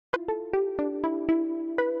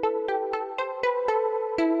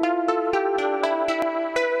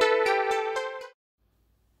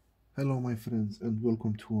Hello my friends and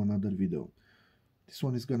welcome to another video. This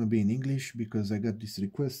one is gonna be in English because I got this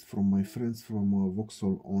request from my friends from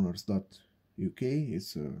vauxhallowners.uk.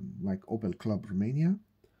 It's like Opel Club Romania.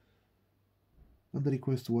 And the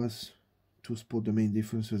request was to spot the main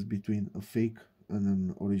differences between a fake and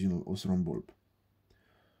an original Osram bulb.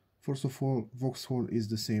 First of all, Vauxhall is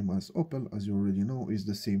the same as Opel, as you already know. It's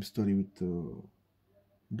the same story with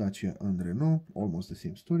Dacia and Renault, almost the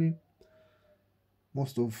same story.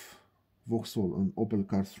 Most of Vauxhall and Opel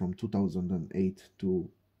cars from 2008 to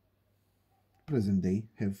present day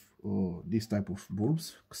have this type of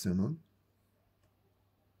bulbs, Xenon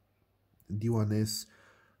D1s,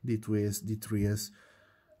 D2s, D3s,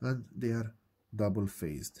 and they are double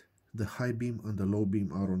phased. The high beam and the low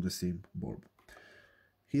beam are on the same bulb.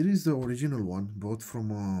 Here is the original one, bought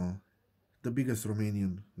from the biggest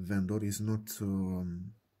Romanian vendor. Is not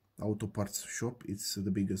auto parts shop, it's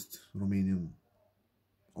the biggest Romanian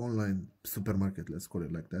online supermarket, let's call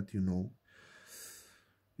it like that, you know.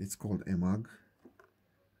 It's called EMAG.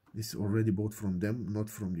 It's already bought from them, not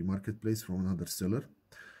from the marketplace, from another seller.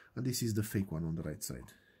 And this is the fake one on the right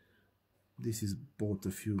side. This is bought a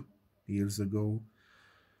few years ago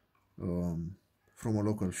from a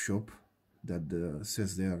local shop that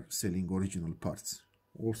says they are selling original parts,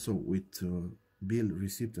 also with bill,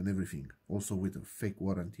 receipt and everything, also with a fake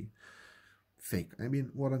warranty. Fake, I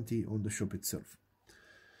mean warranty on the shop itself.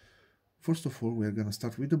 First of all, we are going to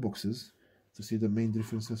start with the boxes to see the main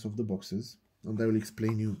differences of the boxes, and I will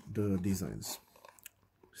explain you the designs.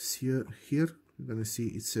 Here you're going to see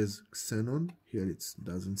it says Xenon, here it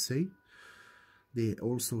doesn't say. They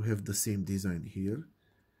also have the same design here.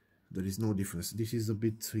 There is no difference. This is a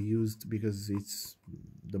bit used because it's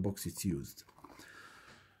the box it's used.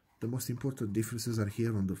 The most important differences are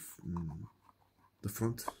here on the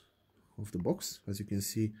front of the box. As you can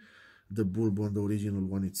see, the bulb on the original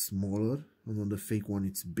one it's smaller, and on the fake one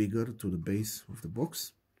it's bigger to the base of the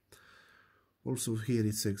box. Also here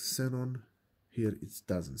it says Xenon, here it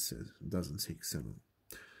doesn't say Xenon.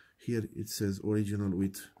 Here it says original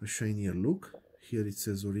with a shinier look, here it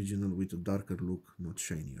says original with a darker look, not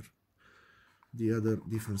shinier. The other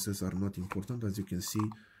differences are not important. As you can see,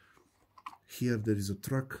 here there is a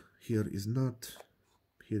truck, here is not,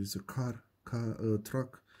 here is a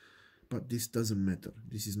truck, but this doesn't matter.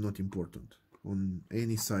 This is not important. On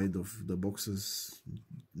any side of the boxes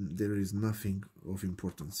there is nothing of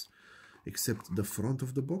importance except the front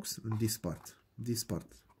of the box and this part.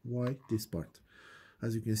 Why this part?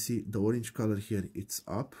 As you can see, the orange color here, it's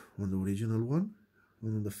up on the original one,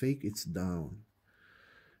 and on the fake it's down,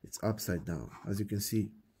 it's upside down. As you can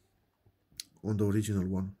see, on the original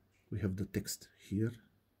one we have the text here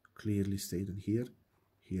clearly stated. Here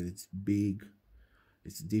it's big,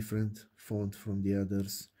 it's different font from the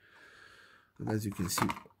others. And as you can see,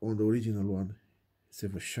 on the original one it's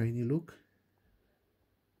have a shiny look,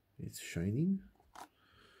 it's shining,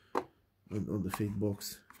 and on the fake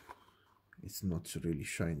box it's not really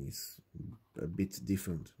shiny, it's a bit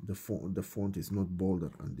different. The font is not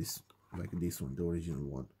bolder and this like this one, the original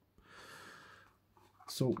one.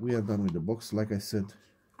 So we are done with the box. Like I said,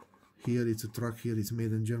 here it's a truck, here it's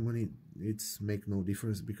made in Germany. It's make no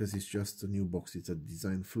difference because it's just a new box, it's a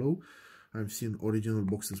design flow. I've seen original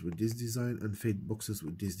boxes with this design and fake boxes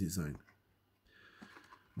with this design.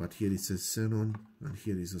 But here it says Xenon, and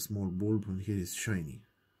here is a small bulb, and here is shiny.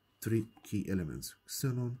 Three key elements: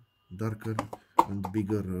 Xenon, darker, and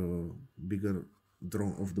bigger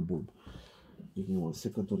draw of the bulb. Give me 1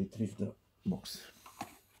 second to retrieve the box.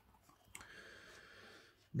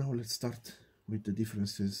 Now let's start with the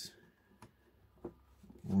differences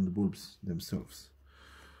on the bulbs themselves.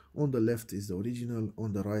 On the left is the original,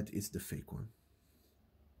 on the right is the fake one.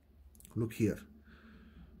 Look here,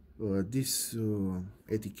 this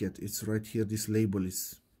etiquette, it's right here, this label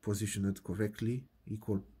is positioned correctly,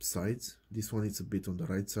 equal sides. This one is a bit on the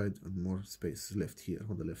right side and more space left here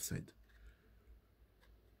on the left side.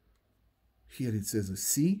 Here it says a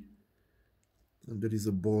C, and there is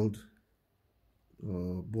a bold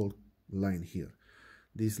line here.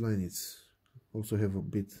 This line is also have a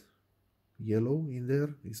bit yellow in there,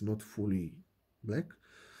 it's not fully black.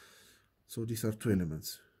 So these are two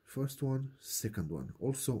elements, first one, second one.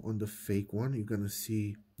 Also on the fake one you're gonna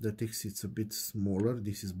see the text, it's a bit smaller,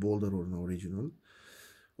 this is bolder on the original.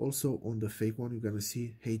 Also on the fake one you're gonna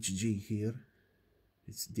see HG here,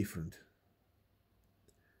 it's different.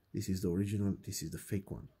 This is the original, this is the fake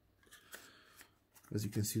one. As you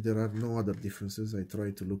can see, there are no other differences. I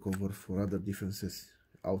try to look over for other differences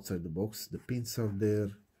outside the box. The pins are there,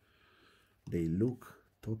 they look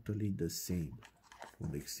totally the same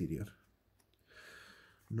on the exterior.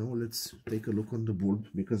 Now let's take a look on the bulb,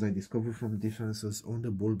 because I discovered some differences on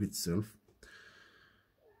the bulb itself.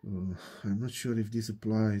 I'm not sure if this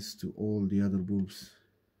applies to all the other bulbs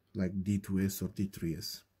like D2s or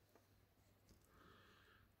D3s.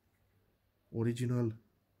 Original,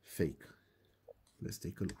 fake. Let's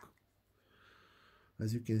take a look.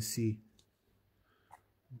 As you can see,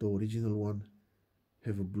 the original one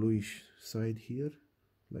have a bluish side here,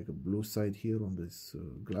 like a blue side here on this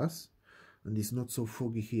glass, and it's not so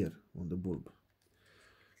foggy here on the bulb.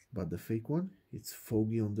 But the fake one, it's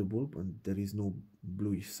foggy on the bulb and there is no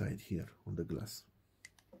bluish side here on the glass.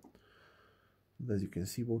 And as you can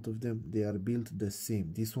see, both of them, they are built the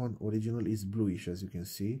same. This one original is bluish, as you can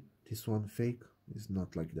see. This one fake is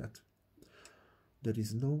not like that. There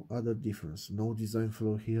is no other difference, no design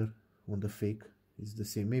flow here on the fake. It's the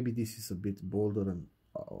same. Maybe this is a bit bolder and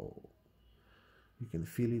you can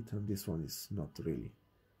feel it, and this one is not really.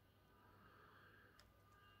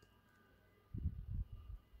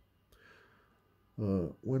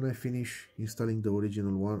 When I finish installing the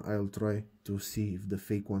original one, I'll try to see if the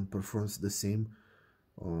fake one performs the same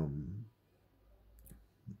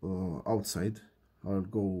outside. I'll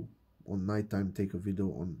go on nighttime, take a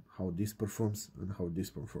video on how this performs and how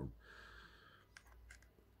this performs.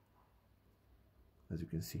 As you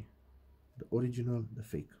can see, the original, the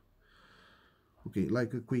fake. Okay,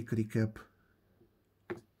 like a quick recap,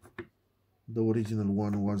 the original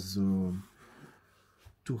one was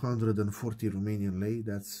 240 Romanian lei,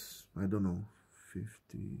 that's, I don't know,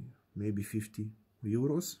 50, maybe 50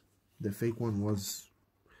 euros. The fake one was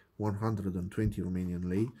 120 Romanian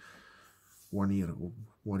lei, 1 year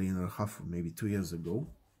and a half, maybe 2 years ago.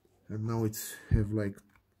 And now it's have like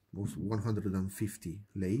 150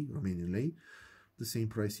 lei, Romanian lei, the same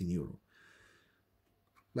price in euro.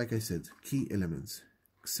 Like I said, key elements: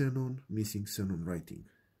 xenon, missing xenon writing,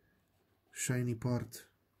 shiny part,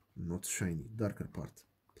 not shiny, darker part,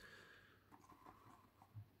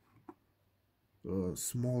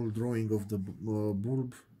 small drawing of the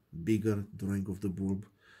bulb, bigger drawing of the bulb.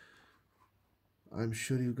 I'm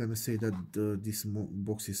sure you're gonna say that this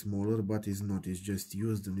box is smaller, but it's not, it's just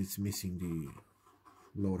used and it's missing the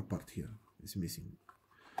lower part here, it's missing.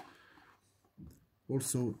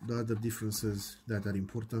 Also, the other differences that are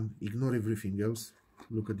important, ignore everything else,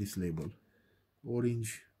 look at this label: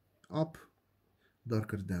 orange up,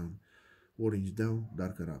 darker down, orange down,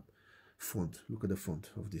 darker up. Font, look at the font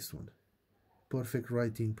of this one. Perfect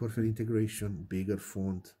writing, perfect integration, bigger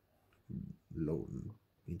font, low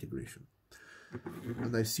integration.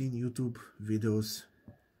 And I've seen YouTube videos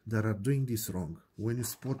that are doing this wrong. When you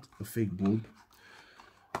spot a fake bulb,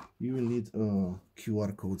 you will need a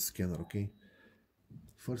QR code scanner, okay?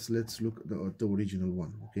 First, let's look at the original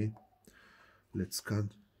one, okay? Let's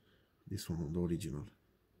scan this one on the original.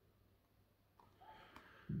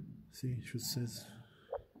 See, it should says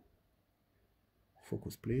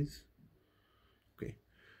focus, please. Okay,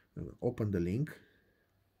 open the link.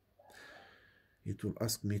 It will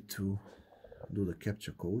ask me to do the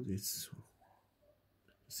captcha code. It's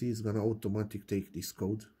gonna automatically take this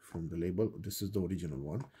code from the label. This is the original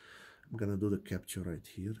one. I'm gonna do the captcha right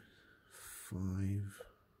here.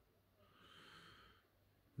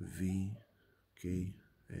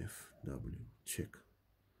 5VKFW. Check.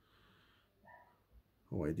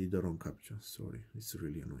 Oh, I did the wrong captcha. Sorry, it's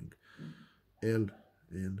really annoying.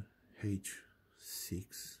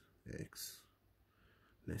 LNH6X.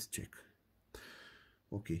 Let's check.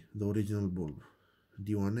 Okay, the original bulb.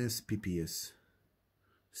 D1s PPS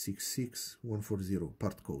 66140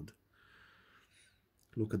 part code.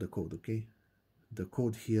 Look at the code, okay? The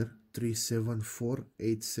code here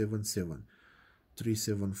 374877.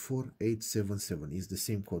 374877 is the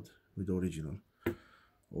same code with the original.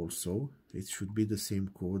 Also, it should be the same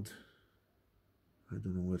code. I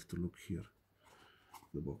don't know where to look here.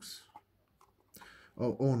 The box.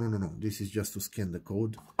 Oh no. This is just to scan the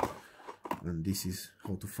code, and this is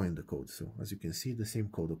how to find the code. So as you can see, the same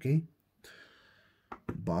code, okay?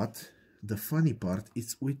 But the funny part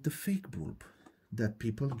is with the fake bulb that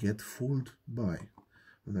people get fooled by,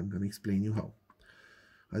 and I'm gonna explain you how.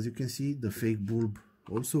 As you can see, the fake bulb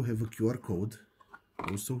also have a QR code,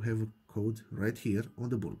 also have a code right here on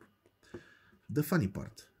the bulb. The funny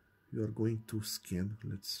part, you are going to scan,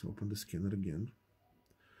 let's open the scanner again.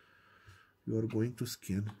 You are going to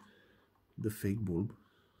scan the fake bulb.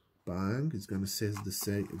 Bang, it's gonna say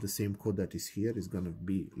the same code that is here is gonna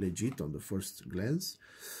be legit on the first glance.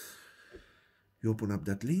 You open up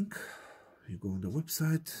that link, you go on the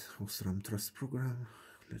website, Osram Trust Program.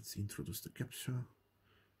 Let's introduce the captcha.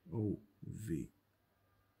 OVDEX.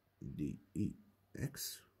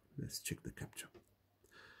 Let's check the captcha.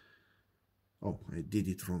 Oh, I did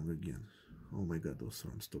it wrong again. Oh my god,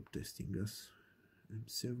 Osram, stop testing us.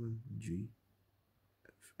 M7GFX.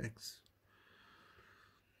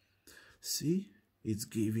 See? It's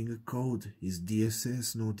giving a code. It's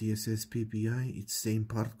DSS, no DSS PPI. It's same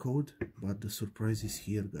part code, but the surprise is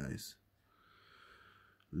here, guys.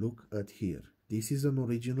 Look at here. This is an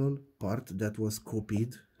original part that was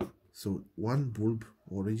copied. So one bulb,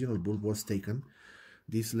 original bulb was taken.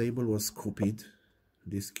 This label was copied.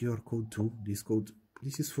 This QR code too. This code,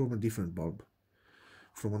 this is from a different bulb,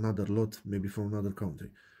 from another lot, maybe from another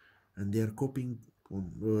country, and they are copying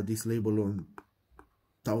on this label on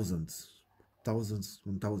thousands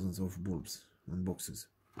and thousands of bulbs and boxes.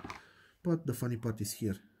 But the funny part is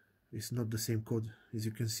here. It's not the same code, as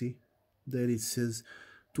you can see. There it says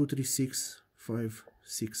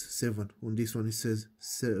 236567. On this one it says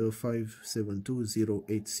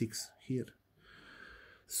 572086 here.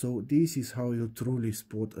 So this is how you truly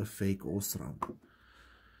spot a fake Osram.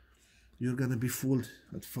 You're gonna be fooled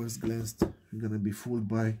at first glance. You're gonna be fooled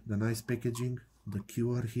by the nice packaging, the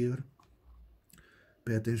QR here.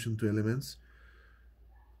 Pay attention to elements.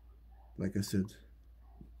 Like I said,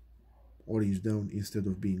 orange down instead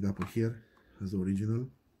of being up here as the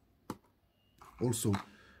original. Also,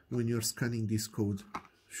 when you're scanning this code,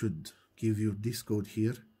 should give you this code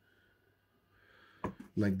here,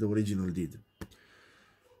 like the original did.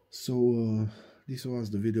 So this was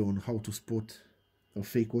the video on how to spot a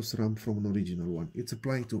fake Osram from an original one. It's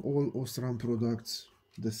applying to all Osram products,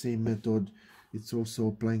 the same method. It's also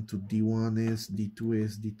applying to D1s,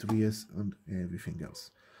 D2s, D3s and everything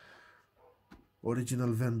else.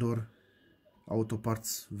 Original vendor, auto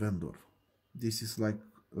parts vendor. This is like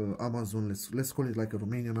Amazon, let's call it like a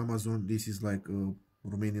Romanian Amazon. This is like a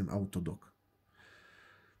Romanian Autodoc.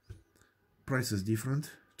 Price is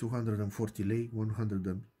different, 240 lei, 100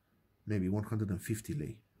 and maybe 150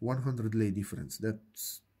 lei. 100 lei difference,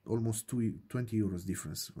 that's almost 20 euros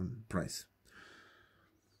difference on price.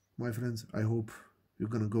 My friends, I hope you're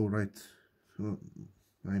gonna go right.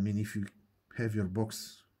 I mean, if you have your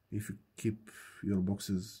box, if you keep your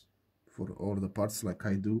boxes for all the parts like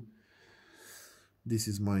I do, this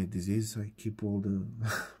is my disease. I keep all the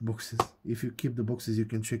boxes. If you keep the boxes, you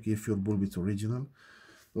can check if your bulb is original.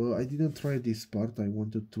 I didn't try this part. I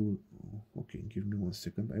wanted to, okay, give me 1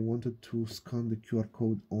 second. I wanted to scan the QR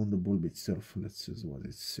code on the bulb itself. Let's see what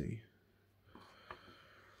it say.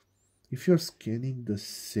 If you're scanning the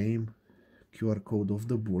same QR code of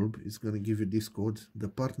the bulb, it's gonna give you this code, the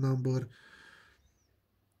part number,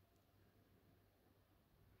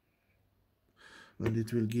 and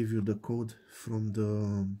it will give you the code from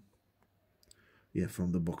the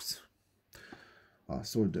from the box.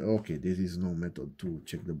 So okay, there is no method to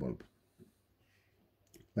check the bulb,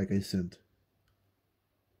 like I said.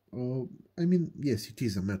 I mean, yes, it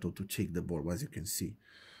is a method to check the bulb, as you can see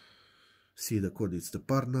the code. It's the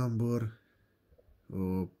part number,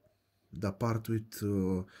 the part with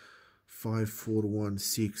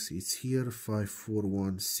 5416, it's here,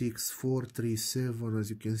 5416437, as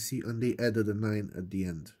you can see, and they added a 9 at the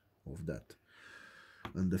end of that.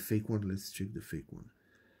 And the fake one, let's check the fake one.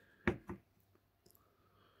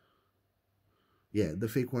 Yeah, the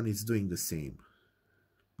fake one is doing the same.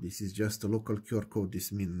 This is just a local QR code.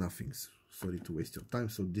 This means nothing. Sorry to waste your time.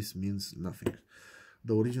 So this means nothing.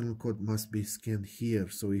 The original code must be scanned here.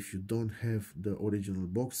 So if you don't have the original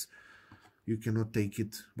box, you cannot take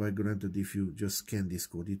it by granted if you just scan this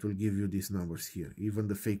code. It will give you these numbers here. Even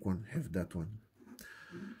the fake one have that one.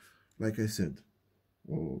 Like I said,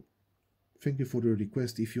 thank you for your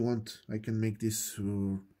request. If you want, I can make this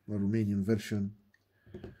a Romanian version.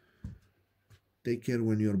 Take care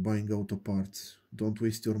when you're buying auto parts. Don't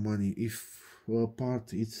waste your money. If a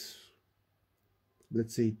part is,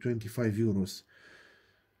 let's say, 25 euros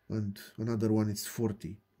and another one is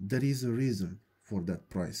 40, there is a reason for that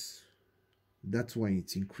price. That's why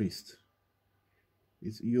it's increased.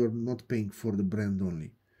 You're not paying for the brand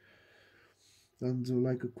only. And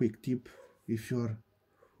like a quick tip, if you're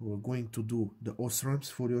going to do the Osrams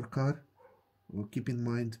for your car, keep in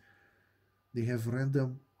mind they have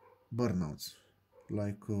random burnouts.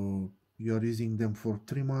 Like you're using them for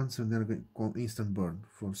 3 months and they're going instant burn.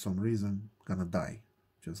 For some reason, gonna die.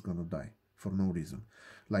 Just gonna die for no reason.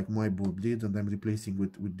 Like my bulb did, and I'm replacing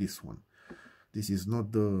with this one. This is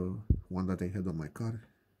not the one that I had on my car.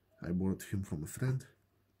 I borrowed him from a friend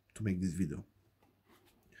to make this video.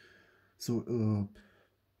 So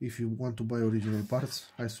if you want to buy original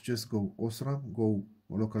parts, I suggest go Osram, go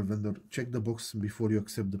a local vendor, check the box before you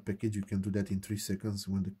accept the package. You can do that in 3 seconds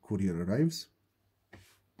when the courier arrives.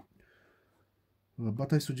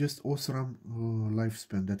 But I suggest Osram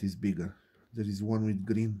lifespan that is bigger. there is one with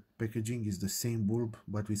green packaging, is the same bulb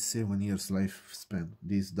but with 7 years lifespan.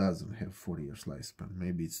 This doesn't have 4 years lifespan,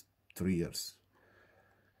 maybe it's 3 years.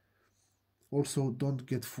 Also, don't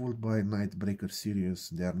get fooled by night breaker series,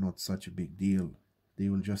 they are not such a big deal. They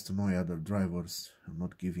will just annoy other drivers and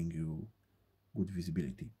not giving you good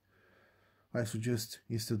visibility. I suggest,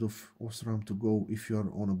 instead of Osram, to go, if you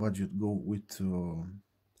are on a budget, go with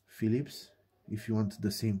Philips. If you want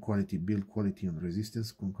the same quality, build quality and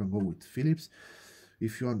resistance, you can go with Philips.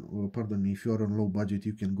 If you are, pardon me, if you are on low budget,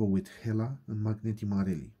 you can go with Hella and Magneti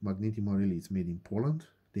Marelli. Magneti Marelli is made in Poland,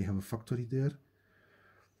 they have a factory there.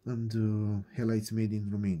 And Hella is made in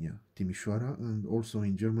Romania, Timișoara, and also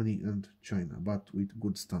in Germany and China, but with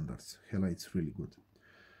good standards. Hella is really good.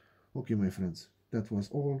 Okay, my friends, that was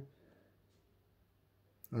all.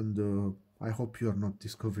 And I hope you are not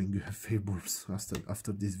discovering you have fake bulbs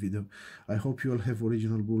after this video. I hope you all have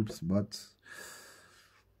original bulbs, but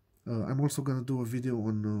I'm also gonna do a video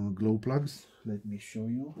on glow plugs. Let me show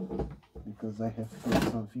you, because I have found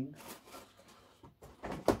something.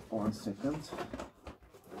 1 second.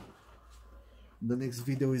 The next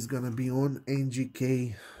video is gonna be on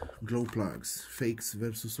NGK glow plugs, fakes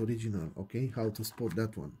versus original. Okay, how to spot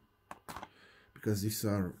that one, because these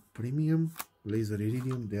are premium laser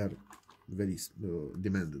iridium, they are very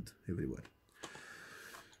demanded everywhere.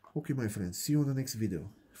 Okay, my friends, see you on the next video.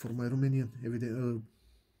 For my Romanian evidence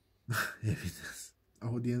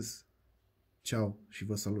audience, ciao și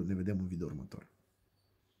vă salut, ne vedem în video următor.